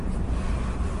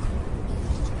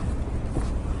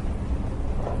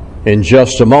In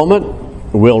just a moment,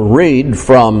 we'll read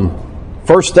from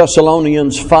 1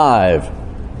 Thessalonians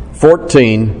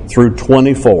 5:14 through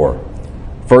 24.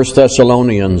 1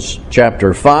 Thessalonians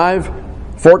chapter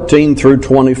 5:14 through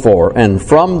 24. And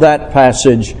from that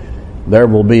passage, there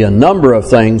will be a number of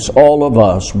things all of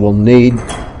us will need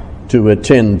to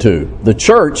attend to. The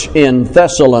church in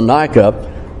Thessalonica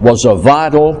was a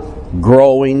vital,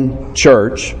 growing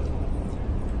church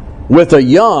with a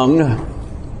young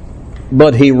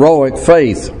but heroic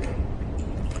faith.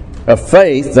 A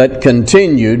faith that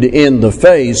continued in the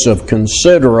face of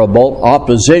considerable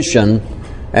opposition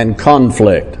and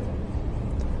conflict.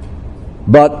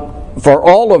 But for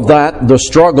all of that, the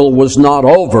struggle was not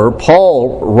over.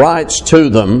 Paul writes to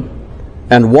them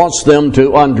and wants them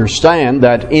to understand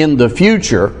that in the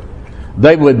future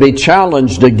they would be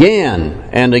challenged again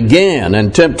and again,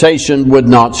 and temptation would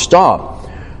not stop.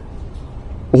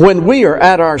 When we are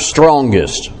at our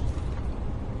strongest,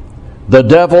 the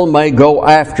devil may go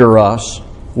after us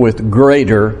with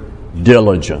greater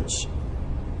diligence.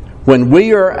 When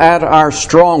we are at our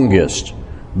strongest,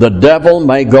 the devil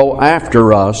may go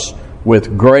after us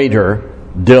with greater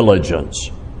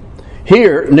diligence.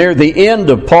 Here, near the end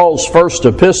of Paul's first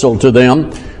epistle to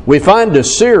them, we find a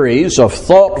series of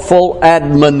thoughtful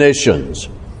admonitions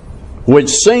which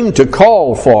seem to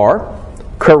call for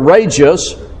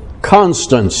courageous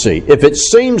constancy. If it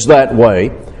seems that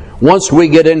way, once we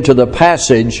get into the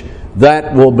passage,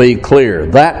 that will be clear.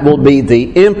 That will be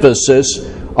the emphasis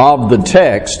of the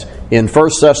text in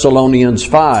 1 Thessalonians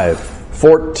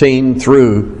 5:14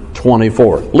 through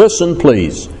 24. Listen,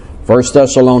 please. 1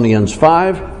 Thessalonians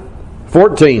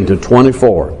 5:14 to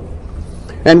 24.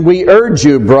 And we urge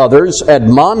you, brothers,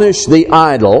 admonish the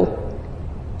idle,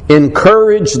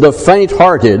 encourage the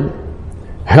faint-hearted,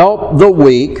 help the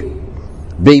weak,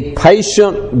 be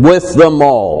patient with them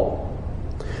all.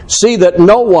 See that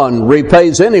no one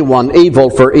repays anyone evil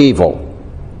for evil,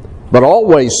 but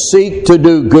always seek to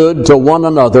do good to one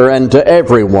another and to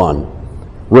everyone.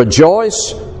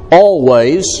 Rejoice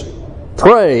always,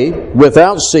 pray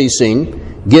without ceasing,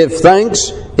 give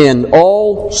thanks in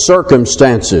all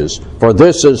circumstances, for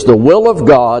this is the will of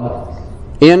God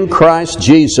in Christ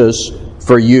Jesus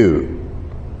for you.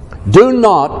 Do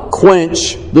not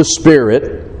quench the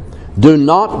Spirit, do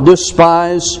not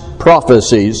despise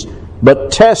prophecies,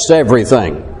 but test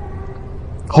everything.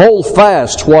 Hold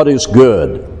fast what is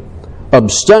good.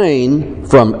 Abstain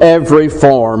from every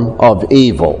form of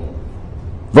evil.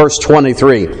 Verse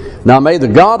 23. Now may the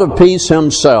God of peace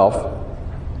himself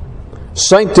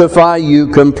sanctify you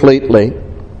completely,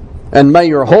 and may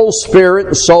your whole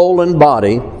spirit, soul, and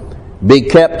body be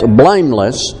kept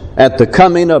blameless at the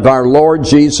coming of our Lord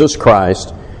Jesus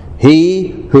Christ.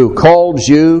 He who calls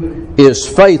you is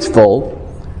faithful.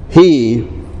 He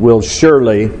will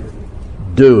surely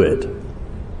do it.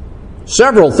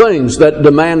 Several things that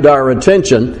demand our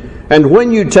attention, and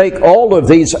when you take all of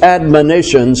these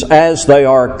admonitions as they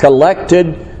are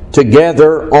collected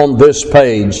together on this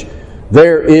page,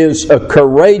 there is a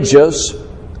courageous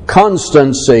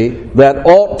constancy that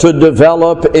ought to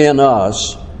develop in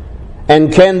us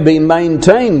and can be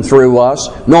maintained through us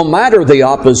no matter the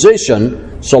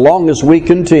opposition, so long as we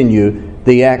continue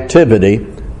the activity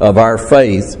of our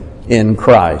faith in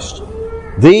Christ.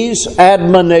 These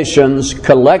admonitions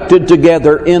collected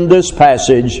together in this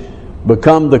passage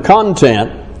become the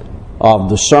content of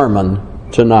the sermon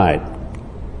tonight.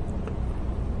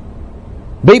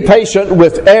 Be patient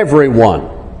with everyone.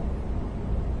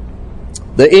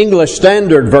 The English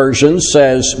Standard Version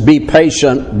says, be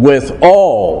patient with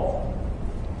all.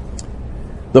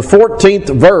 The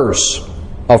 14th verse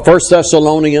of 1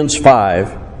 Thessalonians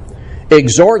 5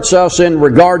 exhorts us in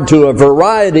regard to a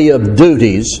variety of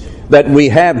duties that we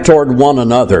have toward one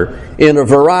another in a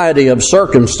variety of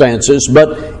circumstances,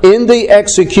 but in the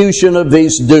execution of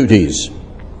these duties,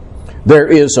 there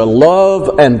is a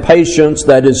love and patience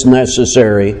that is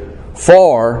necessary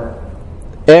for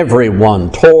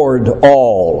everyone, toward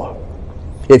all.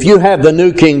 If you have the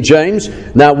New King James,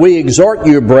 now we exhort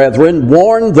you, brethren,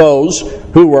 warn those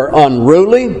who are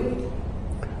unruly,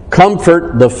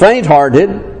 comfort the faint-hearted,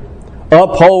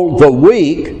 uphold the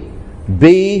weak,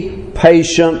 be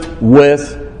patient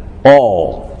with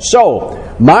all.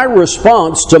 So, my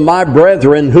response to my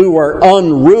brethren who are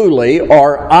unruly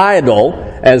or idle,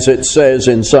 as it says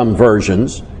in some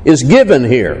versions, is given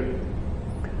here.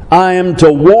 I am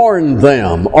to warn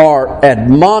them or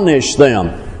admonish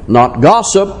them, not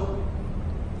gossip,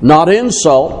 not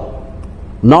insult,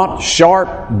 not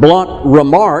sharp, blunt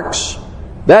remarks.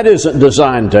 That isn't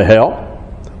designed to help.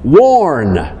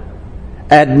 Warn,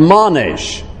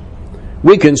 admonish.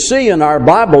 We can see in our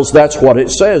Bibles that's what it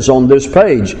says on this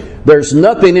page. There's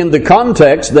nothing in the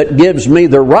context that gives me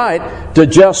the right to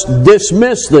just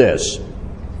dismiss this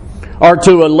or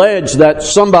to allege that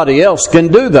somebody else can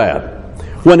do that.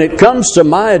 When it comes to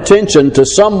my attention to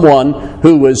someone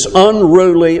who is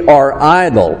unruly or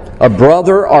idle, a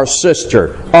brother or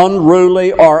sister,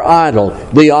 unruly or idle,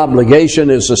 the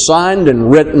obligation is assigned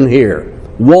and written here.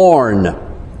 Warn,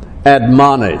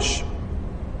 admonish.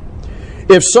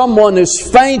 If someone is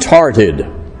faint-hearted,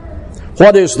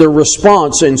 what is the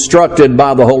response instructed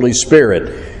by the Holy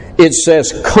Spirit? It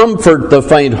says, comfort the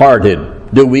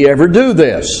faint-hearted. Do we ever do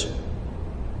this?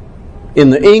 In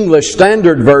the English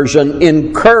Standard Version,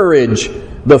 encourage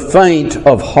the faint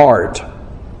of heart.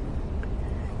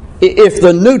 If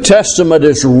the New Testament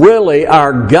is really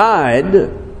our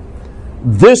guide,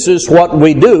 this is what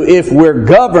we do. If we're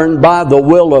governed by the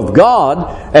will of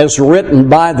God, as written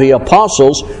by the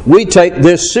apostles, we take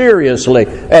this seriously.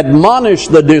 Admonish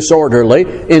the disorderly,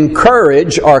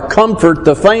 encourage or comfort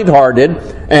the faint-hearted,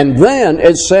 and then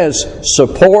it says,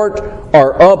 support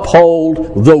or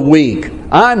uphold the weak.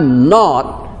 I'm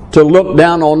not to look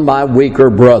down on my weaker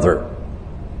brother.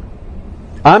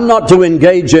 I'm not to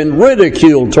engage in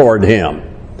ridicule toward him.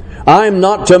 I'm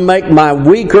not to make my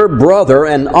weaker brother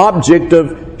an object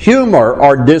of humor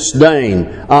or disdain.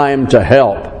 I am to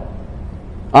help.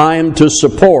 I am to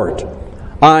support.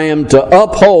 I am to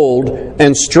uphold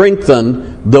and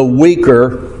strengthen the weaker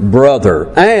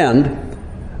brother. And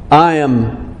I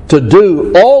am to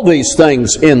do all these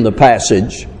things in the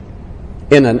passage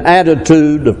in an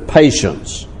attitude of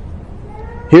patience.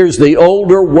 Here's the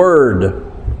older word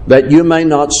that you may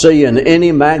not see in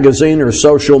any magazine or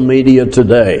social media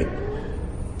today.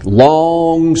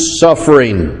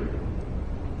 Long-suffering.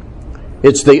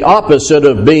 It's the opposite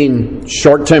of being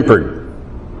short-tempered.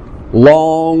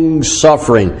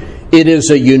 Long-suffering. It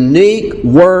is a unique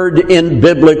word in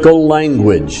biblical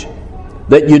language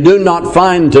that you do not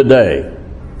find today.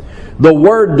 The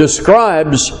word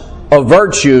describes a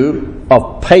virtue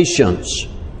of patience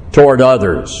toward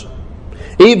others,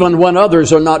 even when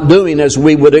others are not doing as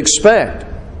we would expect.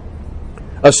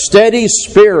 A steady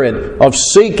spirit of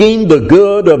seeking the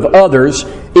good of others,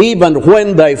 even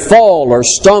when they fall or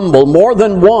stumble more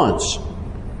than once.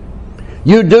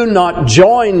 You do not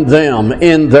join them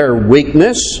in their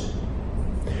weakness.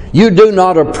 You do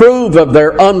not approve of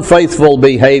their unfaithful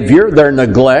behavior, their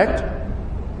neglect,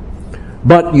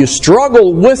 but you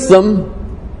struggle with them.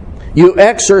 You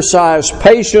exercise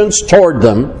patience toward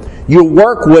them. You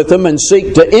work with them and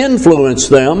seek to influence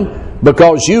them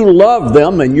because you love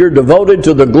them and you're devoted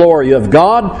to the glory of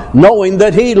God, knowing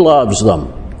that He loves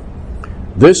them.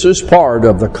 This is part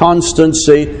of the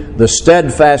constancy, the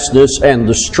steadfastness, and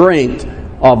the strength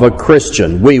of a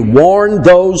Christian. We warn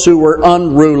those who are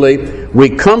unruly, we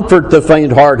comfort the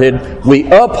faint-hearted, we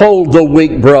uphold the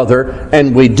weak brother,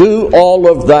 and we do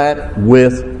all of that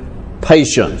with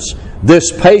patience.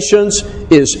 This patience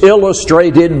is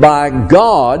illustrated by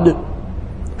God,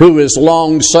 who is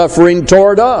long-suffering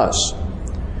toward us.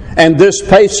 And this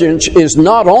patience is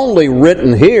not only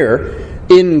written here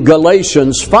in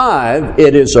Galatians 5,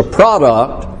 it is a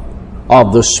product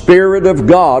of the Spirit of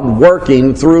God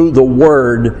working through the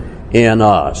Word in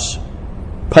us.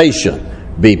 Patient.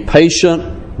 Be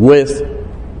patient with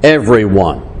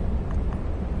everyone.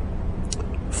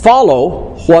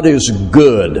 Follow what is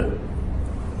good.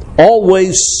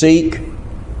 Always seek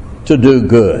to do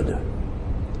good.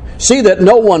 See that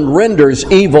no one renders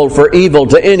evil for evil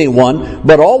to anyone,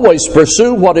 but always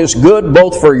pursue what is good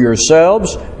both for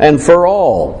yourselves and for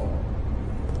all.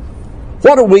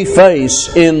 What do we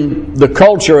face in the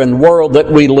culture and world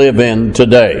that we live in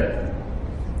today?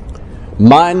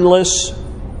 Mindless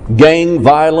gang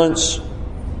violence,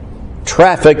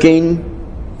 trafficking,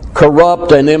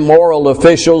 corrupt and immoral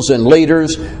officials and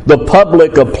leaders, the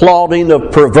public applauding of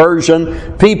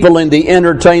perversion, people in the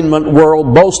entertainment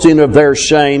world boasting of their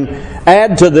shame.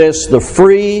 Add to this the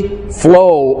free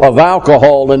flow of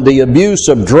alcohol and the abuse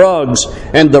of drugs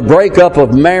and the breakup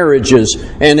of marriages,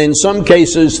 and in some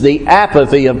cases the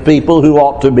apathy of people who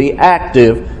ought to be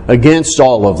active against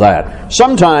all of that.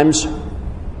 Sometimes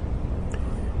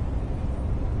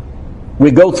we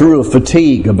go through a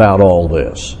fatigue about all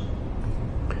this.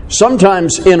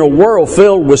 Sometimes in a world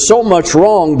filled with so much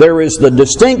wrong, there is the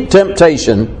distinct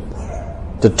temptation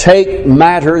to take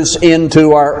matters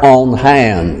into our own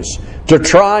hands, to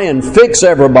try and fix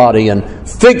everybody and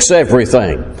fix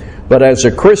everything. But as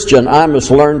a Christian, I must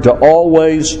learn to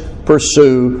always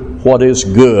pursue what is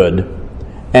good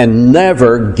and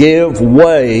never give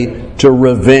way to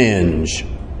revenge.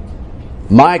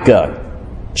 Micah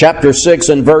chapter 6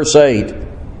 and verse 8.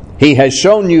 He has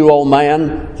shown you, O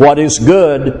man, what is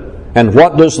good, and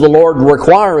what does the Lord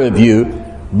require of you,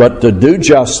 but to do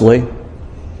justly,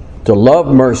 to love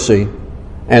mercy,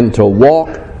 and to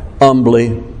walk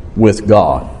humbly with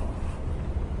God.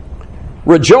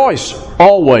 Rejoice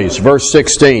always, verse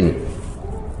 16.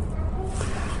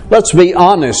 Let's be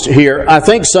honest here. I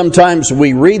think sometimes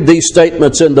we read these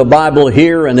statements in the Bible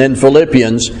here and in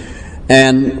Philippians,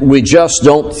 and we just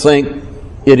don't think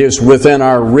it is within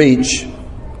our reach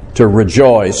to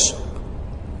rejoice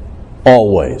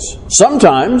always.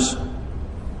 Sometimes,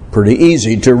 pretty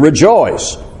easy to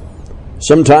rejoice.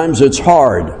 Sometimes it's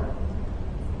hard.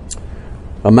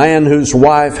 A man whose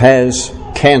wife has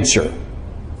cancer.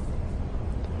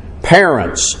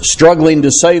 Parents struggling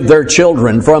to save their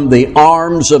children from the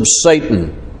arms of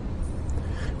Satan.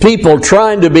 People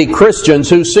trying to be Christians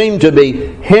who seem to be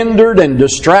hindered and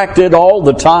distracted all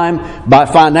the time by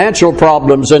financial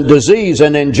problems and disease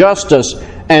and injustice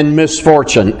and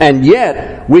misfortune. And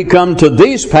yet, we come to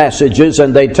these passages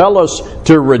and they tell us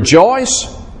to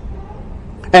rejoice.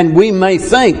 And we may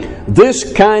think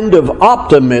this kind of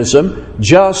optimism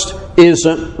just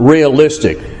isn't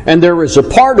realistic. And there is a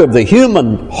part of the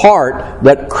human heart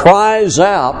that cries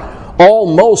out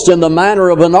almost in the manner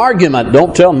of an argument,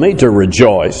 don't tell me to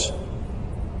rejoice.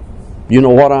 You know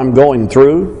what I'm going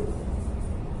through?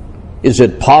 Is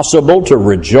it possible to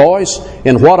rejoice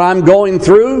in what I'm going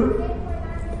through?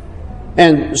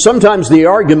 And sometimes the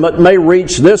argument may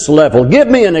reach this level. Give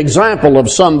me an example of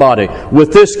somebody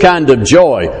with this kind of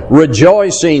joy,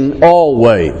 rejoicing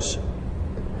always.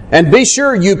 And be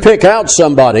sure you pick out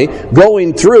somebody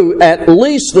going through at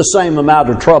least the same amount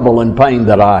of trouble and pain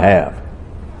that I have.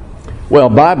 Well,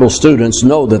 Bible students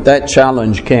know that that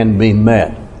challenge can be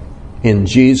met in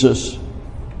Jesus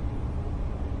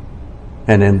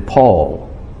and in Paul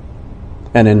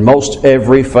and in most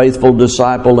every faithful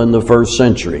disciple in the first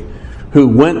century who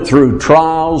went through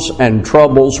trials and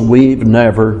troubles we've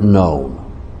never known.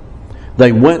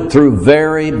 They went through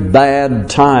very bad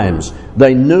times.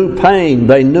 They knew pain.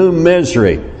 They knew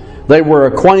misery. They were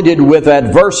acquainted with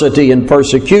adversity and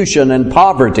persecution and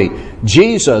poverty.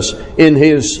 Jesus, in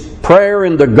His prayer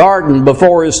in the garden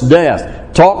before His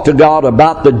death, talked to God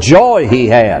about the joy He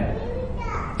had.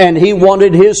 And He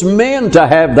wanted His men to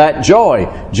have that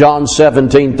joy. John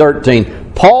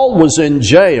 17:13. Paul was in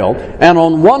jail and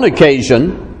on one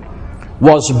occasion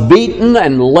was beaten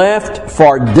and left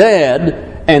for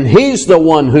dead. And he's the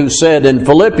one who said in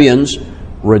Philippians,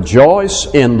 rejoice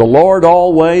in the Lord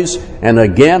always, and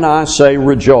again I say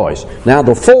rejoice. Now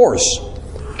the force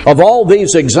of all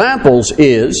these examples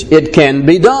is it can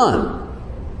be done.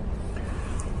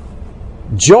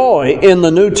 Joy in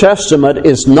the New Testament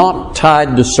is not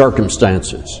tied to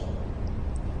circumstances.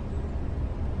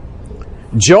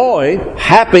 Joy,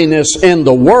 happiness in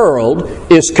the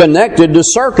world is connected to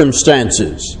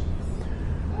circumstances.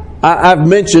 I've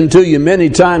mentioned to you many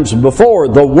times before,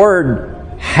 the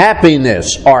word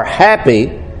happiness or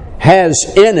happy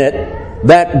has in it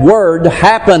that word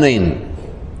happening.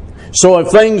 So if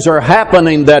things are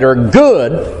happening that are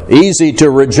good, easy to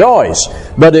rejoice.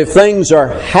 But if things are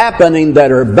happening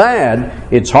that are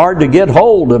bad, it's hard to get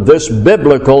hold of this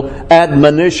biblical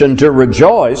admonition to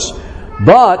rejoice.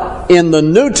 But in the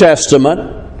New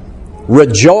Testament,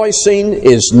 rejoicing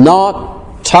is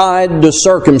not tied to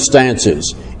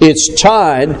circumstances. It's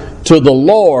tied to the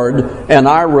Lord and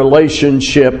our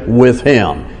relationship with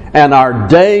Him and our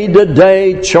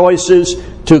day-to-day choices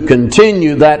to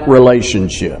continue that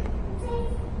relationship.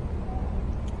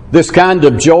 This kind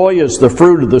of joy is the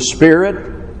fruit of the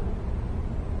Spirit.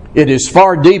 It is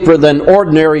far deeper than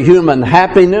ordinary human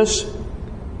happiness,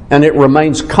 and it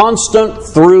remains constant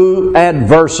through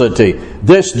adversity.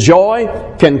 This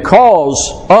joy can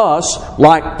cause us,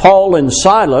 like Paul and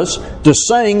Silas, to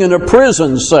sing in a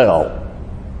prison cell,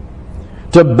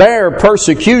 to bear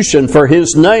persecution for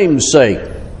His name's sake,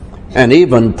 and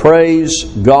even praise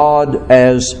God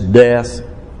as death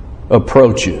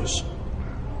approaches.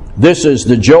 This is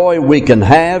the joy we can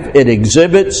have. It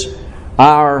exhibits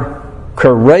our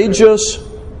courageous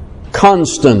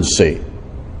constancy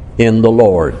in the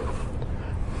Lord.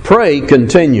 Pray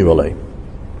continually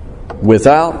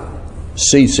without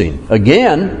ceasing.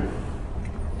 Again,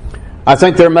 I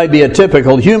think there may be a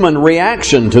typical human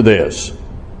reaction to this,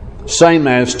 same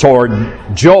as toward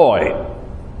joy.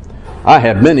 I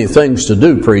have many things to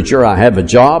do, preacher. I have a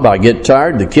job, I get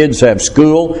tired, the kids have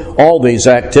school, all these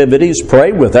activities.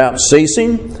 Pray without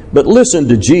ceasing. But listen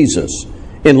to Jesus.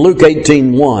 In Luke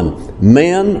 18:1,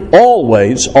 men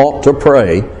always ought to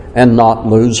pray and not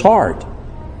lose heart.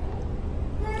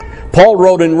 Paul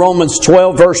wrote in Romans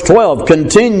 12, verse 12,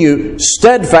 continue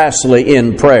steadfastly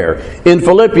in prayer. In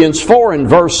Philippians 4 and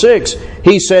verse 6,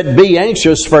 he said, be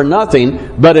anxious for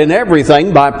nothing, but in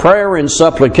everything by prayer and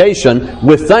supplication,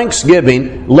 with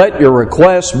thanksgiving, let your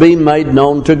requests be made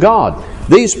known to God.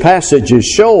 These passages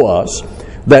show us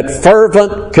that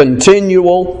fervent,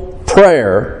 continual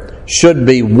prayer should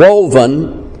be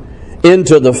woven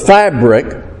into the fabric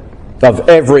of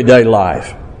everyday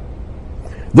life.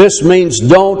 This means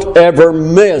don't ever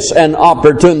miss an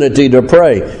opportunity to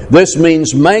pray. This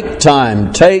means make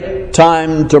time, take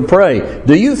time to pray.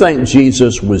 Do you think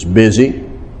Jesus was busy?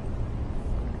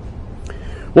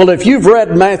 Well, if you've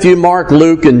read Matthew, Mark,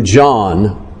 Luke, and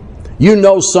John, you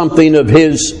know something of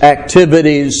his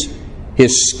activities,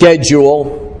 his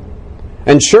schedule,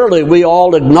 and surely we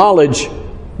all acknowledge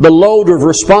the load of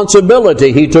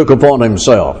responsibility he took upon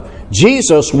himself.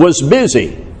 Jesus was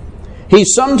busy. He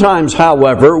sometimes,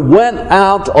 however, went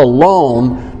out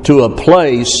alone to a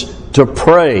place to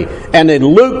pray. And in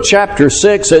Luke chapter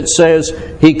 6 it says,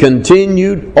 he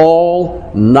continued all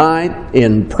night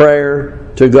in prayer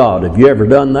to God. Have you ever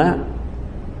done that?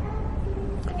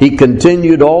 He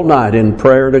continued all night in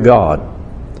prayer to God.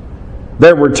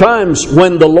 There were times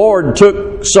when the Lord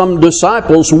took some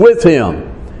disciples with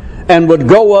him and would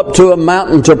go up to a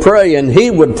mountain to pray, and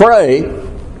he would pray,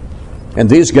 and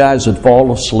these guys would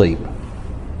fall asleep.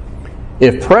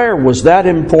 If prayer was that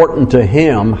important to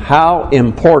him, how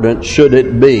important should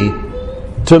it be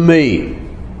to me,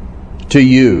 to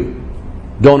you?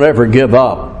 Don't ever give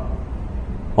up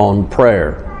on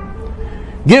prayer.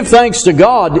 Give thanks to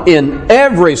God in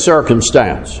every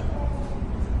circumstance.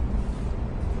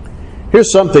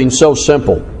 Here's something so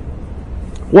simple.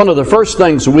 One of the first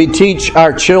things we teach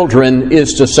our children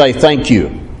is to say thank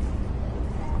you.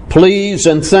 Please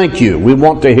and thank you. We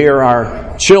want to hear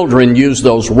our children use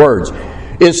those words.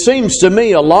 It seems to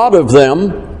me a lot of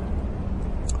them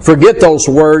forget those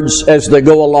words as they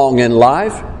go along in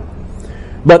life.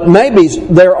 But maybe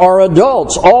there are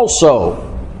adults also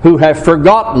who have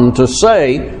forgotten to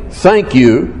say thank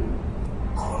you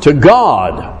to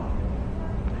God.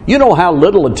 You know how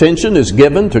little attention is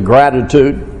given to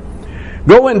gratitude?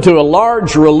 Go into a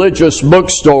large religious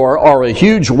bookstore or a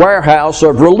huge warehouse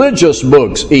of religious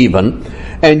books even,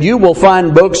 and you will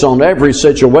find books on every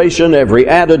situation, every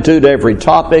attitude, every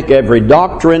topic, every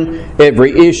doctrine,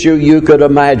 every issue you could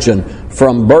imagine,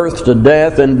 from birth to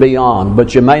death and beyond.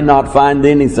 But you may not find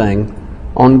anything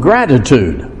on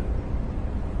gratitude.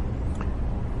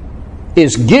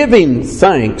 Is giving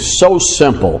thanks so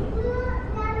simple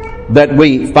that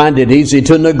we find it easy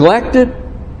to neglect it?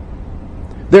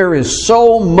 There is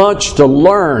so much to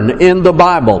learn in the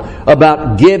Bible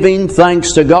about giving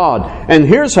thanks to God. And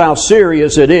here's how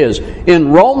serious it is.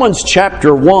 In Romans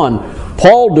chapter 1,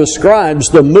 Paul describes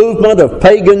the movement of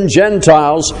pagan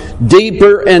Gentiles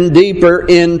deeper and deeper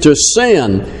into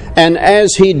sin. And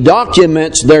as he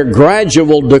documents their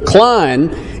gradual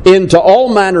decline into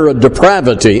all manner of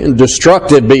depravity and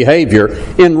destructive behavior,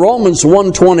 in Romans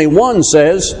 1:21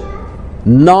 says,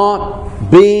 not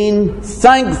being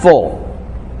thankful.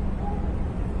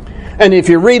 And if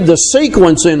you read the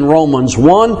sequence in Romans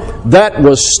 1, that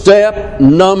was step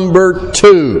number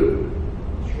 2.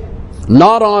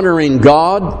 Not honoring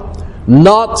God,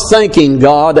 not thanking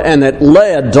God, and it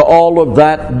led to all of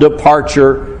that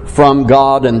departure from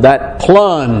God and that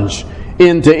plunge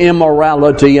into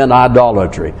immorality and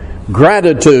idolatry.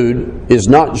 Gratitude is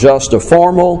not just a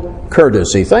formal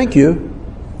courtesy. Thank you.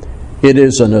 It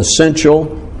is an essential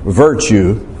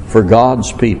virtue for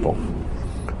God's people.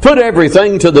 Put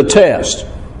everything to the test.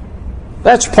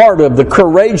 That's part of the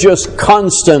courageous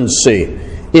constancy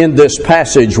in this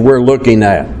passage we're looking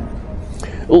at.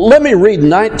 Let me read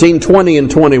 19, 20,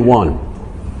 and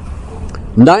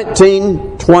 21.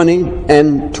 19, 20,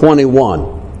 and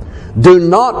 21. Do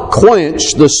not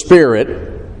quench the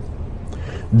Spirit.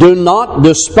 Do not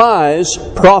despise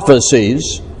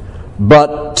prophecies,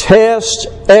 but test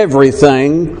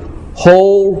everything.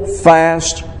 Hold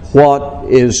fast what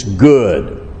is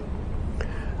good.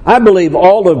 I believe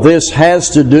all of this has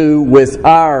to do with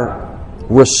our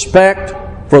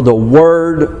respect for the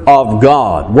Word of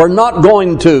God. We're not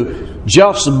going to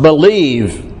just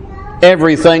believe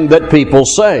everything that people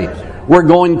say. We're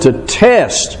going to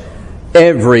test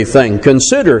everything.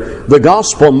 Consider, the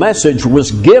gospel message was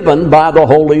given by the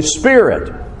Holy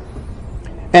Spirit.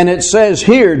 And it says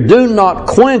here, do not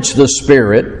quench the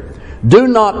Spirit, do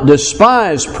not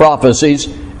despise prophecies,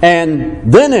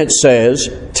 and then it says,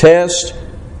 test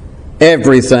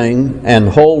everything and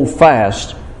hold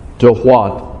fast to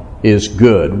what is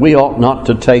good. We ought not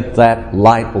to take that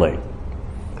lightly.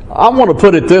 I want to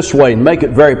put it this way and make it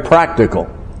very practical.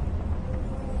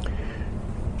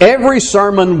 Every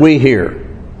sermon we hear,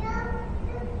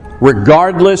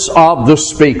 regardless of the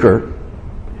speaker,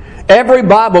 every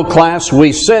Bible class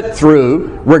we sit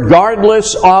through,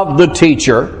 regardless of the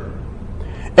teacher,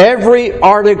 every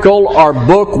article or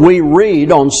book we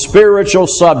read on spiritual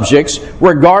subjects,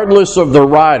 regardless of the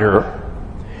writer,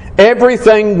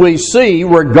 everything we see,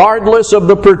 regardless of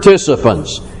the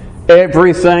participants,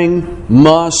 everything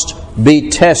must be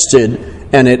tested,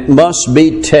 and it must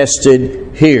be tested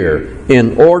here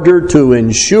in order to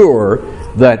ensure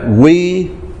that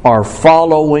we are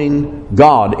following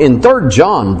God. In 3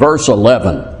 John verse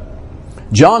 11,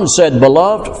 John said,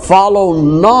 "Beloved, follow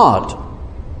not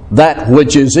that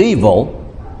which is evil,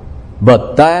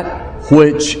 but that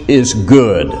which is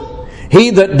good. He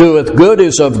that doeth good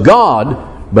is of God,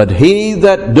 but he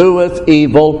that doeth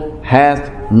evil hath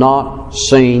not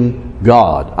seen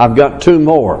God." I've got two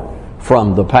more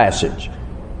from the passage.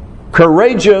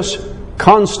 Courageous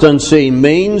constancy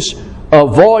means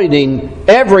avoiding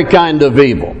every kind of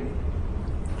evil.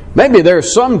 Maybe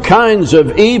there's some kinds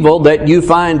of evil that you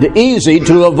find easy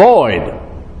to avoid.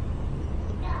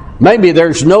 Maybe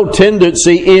there's no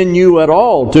tendency in you at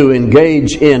all to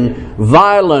engage in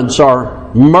violence or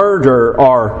murder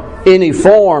or any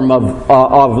form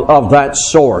of that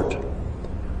sort.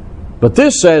 But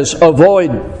this says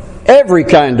avoid every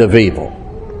kind of evil.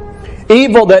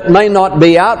 Evil that may not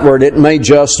be outward, it may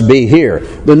just be here.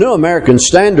 The New American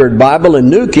Standard Bible and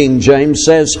New King James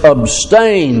says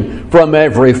abstain from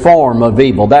every form of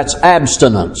evil. That's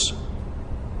abstinence.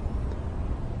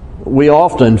 We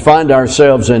often find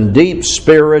ourselves in deep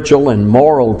spiritual and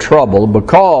moral trouble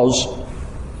because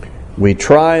we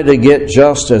try to get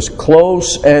just as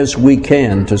close as we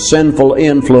can to sinful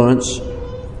influence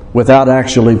without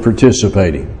actually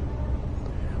participating.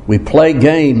 We play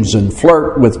games and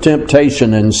flirt with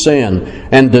temptation and sin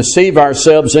and deceive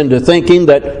ourselves into thinking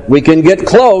that we can get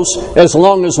close as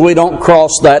long as we don't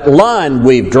cross that line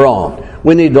we've drawn.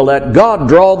 We need to let God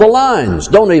draw the lines.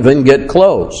 Don't even get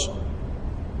close.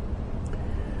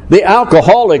 The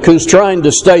alcoholic who's trying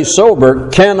to stay sober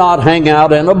cannot hang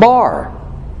out in a bar.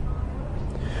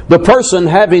 The person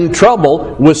having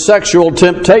trouble with sexual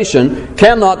temptation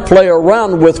cannot play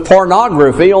around with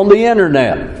pornography on the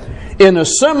internet. In a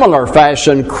similar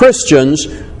fashion, Christians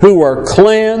who are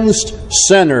cleansed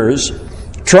sinners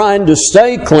trying to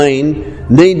stay clean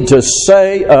need to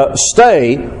stay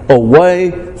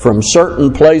away from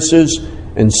certain places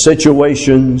and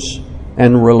situations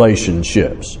and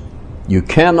relationships. You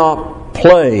cannot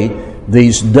play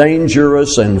these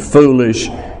dangerous and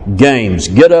foolish games.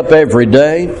 Get up every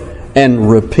day and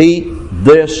repeat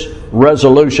this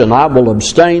resolution. I will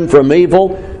abstain from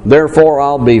evil, therefore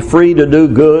I'll be free to do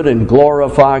good and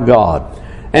glorify God.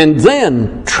 And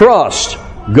then trust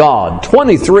God.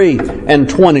 23 and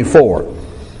 24.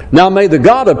 Now may the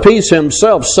God of peace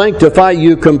himself sanctify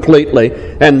you completely,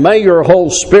 and may your whole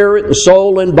spirit and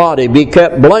soul and body be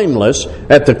kept blameless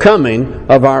at the coming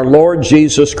of our Lord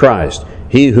Jesus Christ.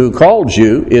 He who called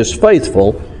you is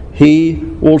faithful. He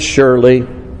will surely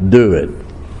do it.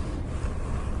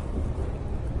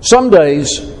 Some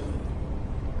days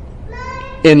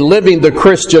in living the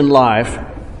Christian life,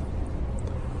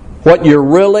 what you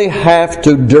really have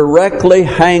to directly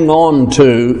hang on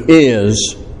to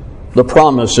is the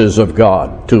promises of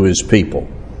God to His people.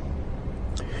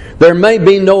 There may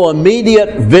be no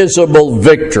immediate visible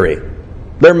victory.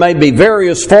 There may be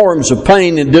various forms of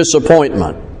pain and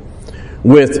disappointment.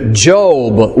 With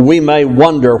Job, we may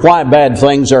wonder why bad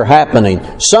things are happening.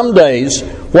 Some days,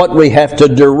 what we have to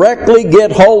directly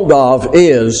get hold of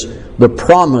is the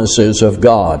promises of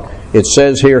God. It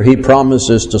says here He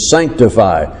promises to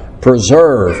sanctify,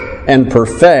 preserve, and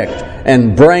perfect,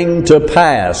 and bring to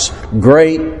pass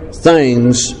great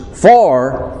things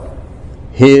for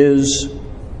His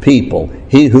people.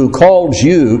 He who calls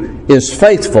you is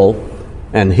faithful,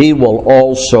 and He will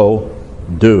also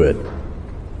do it.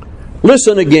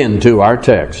 Listen again to our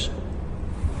text.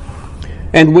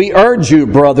 And we urge you,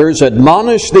 brothers,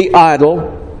 admonish the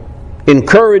idle,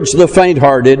 encourage the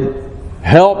faint-hearted,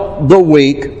 help the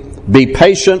weak, be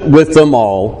patient with them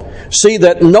all. See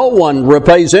that no one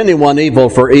repays anyone evil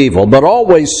for evil, but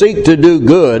always seek to do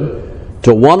good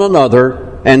to one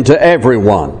another and to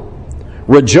everyone.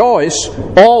 Rejoice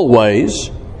always,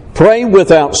 pray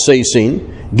without ceasing,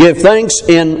 give thanks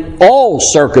in all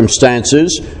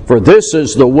circumstances, for this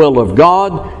is the will of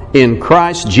God in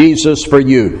Christ Jesus for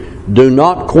you. Do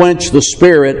not quench the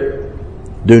Spirit,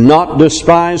 do not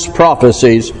despise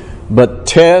prophecies, but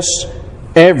test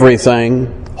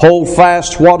everything, hold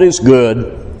fast what is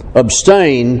good,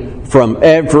 abstain from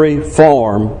every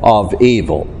form of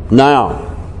evil. Now,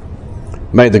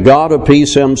 May the God of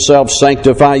peace himself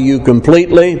sanctify you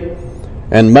completely,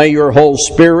 and may your whole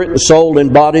spirit, soul,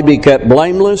 and body be kept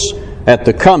blameless at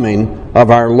the coming of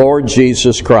our Lord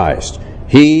Jesus Christ.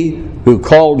 He who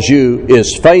called you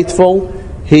is faithful.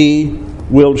 He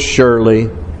will surely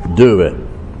do it.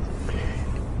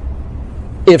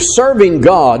 If serving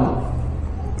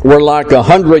God were like a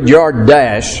 100-yard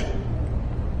dash,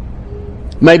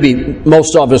 maybe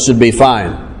most of us would be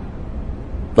fine.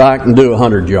 I can do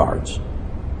 100 yards.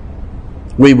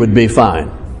 We would be fine.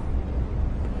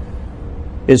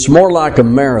 It's more like a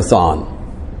marathon.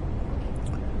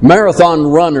 Marathon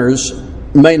runners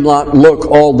may not look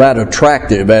all that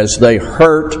attractive as they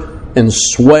hurt and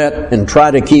sweat and try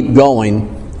to keep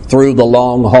going through the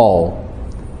long haul.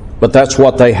 But that's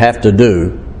what they have to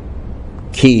do.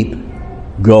 Keep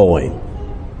going.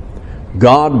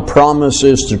 God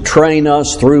promises to train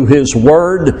us through His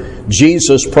Word.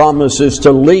 Jesus promises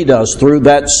to lead us through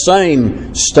that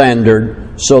same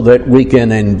standard so that we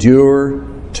can endure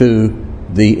to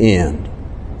the end.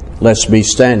 Let's be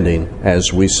standing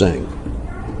as we sing.